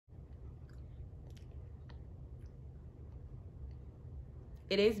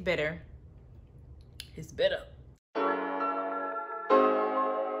It is bitter. It's bitter.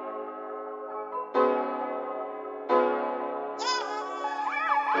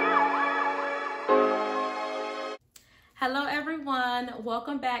 Hello everyone,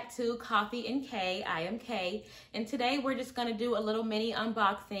 welcome back to Coffee and K. I am Kay, and today we're just going to do a little mini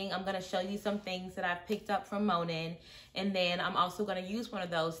unboxing. I'm going to show you some things that I've picked up from Monin, and then I'm also going to use one of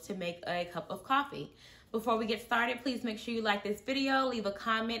those to make a cup of coffee. Before we get started, please make sure you like this video, leave a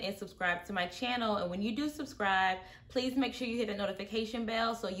comment, and subscribe to my channel. And when you do subscribe, please make sure you hit the notification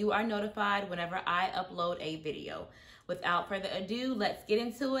bell so you are notified whenever I upload a video. Without further ado, let's get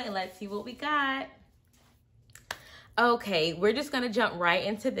into it and let's see what we got. Okay, we're just gonna jump right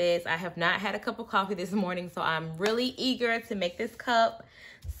into this. I have not had a cup of coffee this morning, so I'm really eager to make this cup.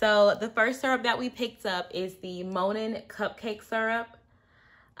 So the first syrup that we picked up is the Monin cupcake syrup.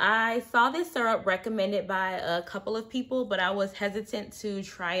 I saw this syrup recommended by a couple of people, but I was hesitant to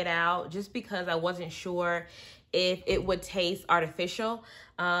try it out just because I wasn't sure if it would taste artificial.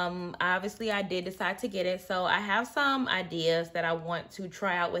 Obviously I did decide to get it, so I have some ideas that I want to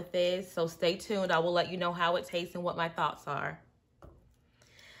try out with this, so stay tuned. I will let you know how it tastes and what my thoughts are.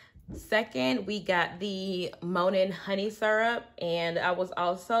 Second, we got the Monin honey syrup, and I was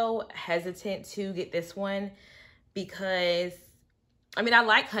also hesitant to get this one because, I mean, I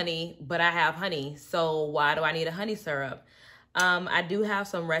like honey, but I have honey, so why do I need a honey syrup? I do have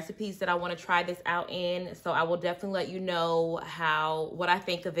some recipes that I want to try this out in, so I will definitely let you know what I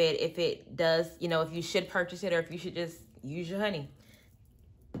think of it, if it does, if you should purchase it or if you should just use your honey.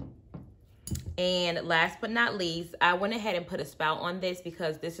 And last but not least, I went ahead and put a spout on this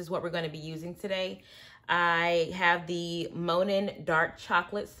because this is what we're going to be using today. I have the Monin dark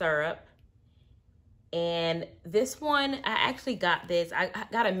chocolate syrup. And this one, I actually got this. I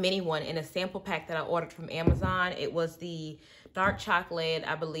got a mini one in a sample pack that I ordered from Amazon. It was the dark chocolate,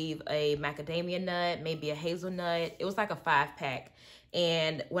 I believe a macadamia nut, maybe a hazelnut. It was like a 5-pack.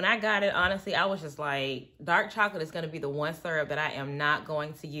 And when I got it, honestly, I was just like, dark chocolate is going to be the one syrup that I am not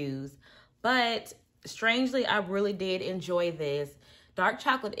going to use. But strangely, I really did enjoy this. Dark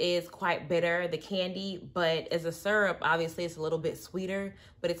chocolate is quite bitter, the candy, but as a syrup, obviously it's a little bit sweeter,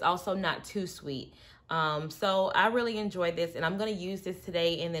 but it's also not too sweet. So I really enjoyed this, and I'm going to use this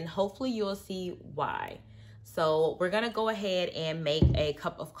today, and then hopefully you'll see why. So we're going to go ahead and make a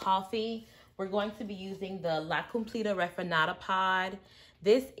cup of coffee. We're going to be using the Cumplida Refinada pod.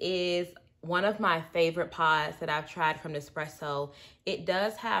 This is one of my favorite pods that I've tried from Nespresso. It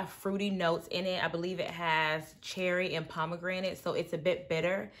does have fruity notes in it. I believe it has cherry and pomegranate, so it's a bit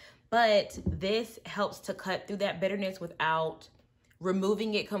bitter, but this helps to cut through that bitterness without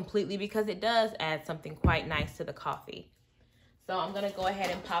removing it completely, because it does add something quite nice to the coffee. So I'm gonna go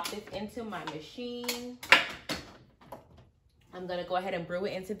ahead and pop this into my machine. I'm gonna go ahead and brew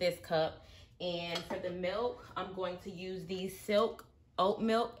it into this cup. And for the milk, I'm going to use the Silk Oat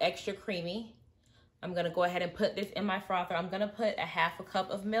Milk Extra Creamy. I'm gonna go ahead and put this in my frother. I'm gonna put a half a cup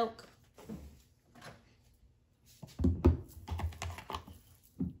of milk.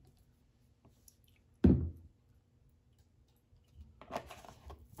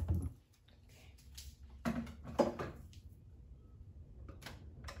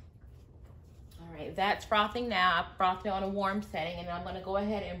 That's frothing now. I frothed it on a warm setting, and I'm going to go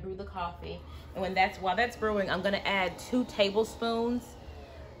ahead and brew the coffee. And while that's brewing, I'm going to add 2 tablespoons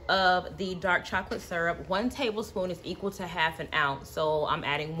of the dark chocolate syrup. 1 tablespoon is equal to half an ounce, so I'm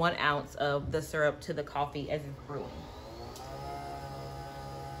adding 1 ounce of the syrup to the coffee as it's brewing.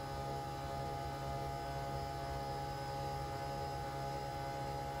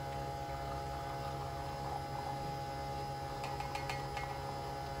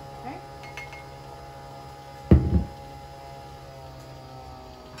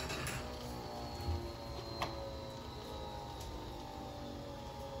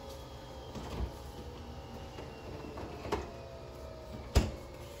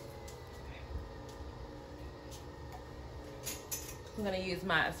 I'm going to use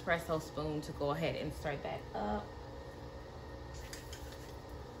my espresso spoon to go ahead and stir that up.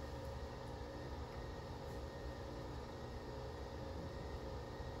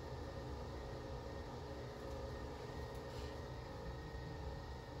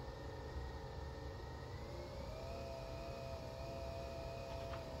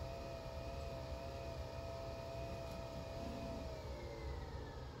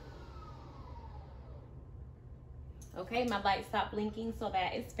 Okay, my light stopped blinking, so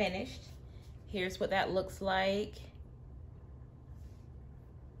that is finished. Here's what that looks like.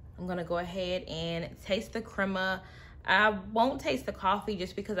 I'm gonna go ahead and taste the crema. I won't taste the coffee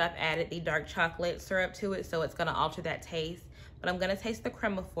just because I've added the dark chocolate syrup to it, so it's gonna alter that taste. but I'm gonna taste the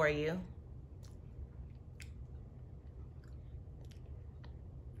crema for you.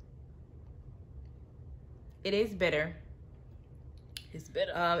 It is bitter. It's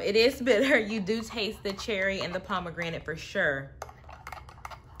bitter. It is bitter. You do taste the cherry and the pomegranate for sure.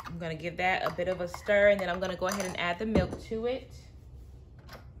 I'm gonna give that a bit of a stir, and then I'm gonna go ahead and add the milk to it.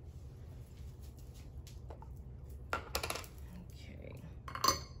 Okay.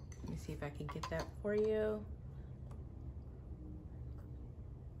 Let me see if I can get that for you.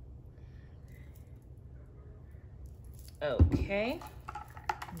 Okay.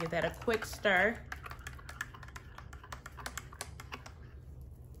 Give that a quick stir.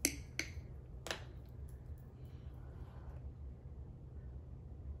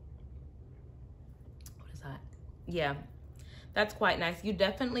 Yeah, that's quite nice. You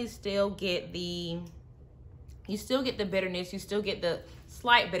definitely still get the bitterness. You still get the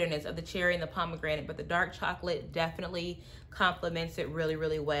slight bitterness of the cherry and the pomegranate, but the dark chocolate definitely complements it really,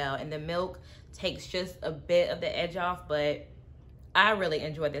 really well. And the milk takes just a bit of the edge off, but I really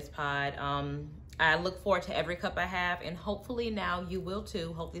enjoy this pod. I look forward to every cup I have, and hopefully now you will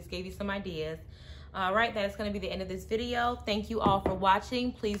too. Hopefully this gave you some ideas. All right, that is going to be the end of this video. Thank you all for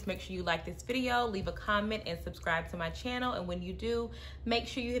watching. Please make sure you like this video, leave a comment, and subscribe to my channel. And when you do, make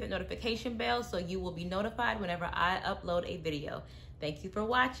sure you hit the notification bell so you will be notified whenever I upload a video. Thank you for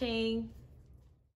watching.